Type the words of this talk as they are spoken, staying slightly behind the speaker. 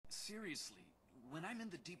seriously. When I'm in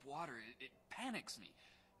the deep water, it panics me.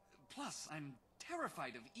 Plus, I'm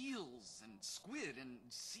terrified of eels and squid and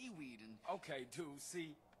seaweed and... Okay, dude,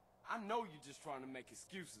 see, I know you're just trying to make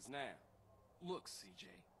excuses now. Look, CJ.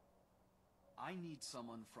 I need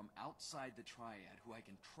someone from outside the triad who I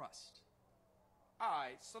can trust.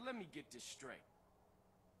 Alright, so let me get this straight.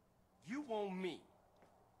 You want me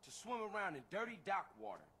to swim around in dirty dock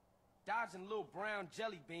water, dodging little brown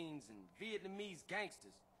jelly beans and Vietnamese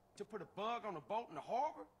gangsters, to put a bug on a boat in the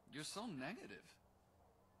harbor? You're so negative.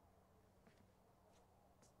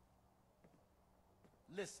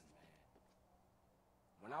 Listen, man.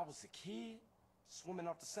 When I was a kid, swimming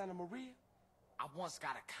off the Santa Maria, I once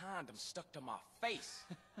got a condom stuck to my face.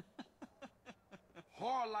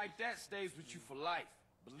 Horror like that stays with you for life.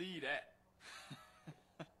 Believe that.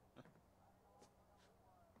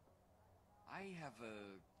 I have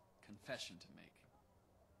a confession to make.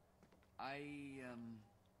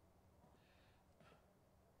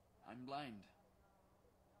 I'm blind.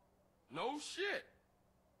 No shit.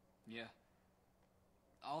 Yeah.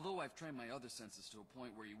 Although I've trained my other senses to a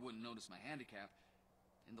point where you wouldn't notice my handicap,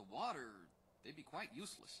 in the water, they'd be quite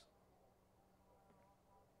useless.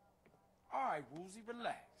 All right, Woozy,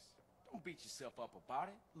 relax. Don't beat yourself up about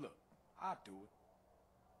it. Look, I'll do it.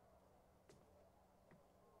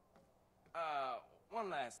 One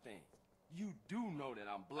last thing. You do know that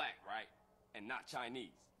I'm black, right? And not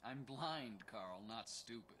Chinese. I'm blind, Carl, not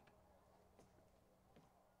stupid.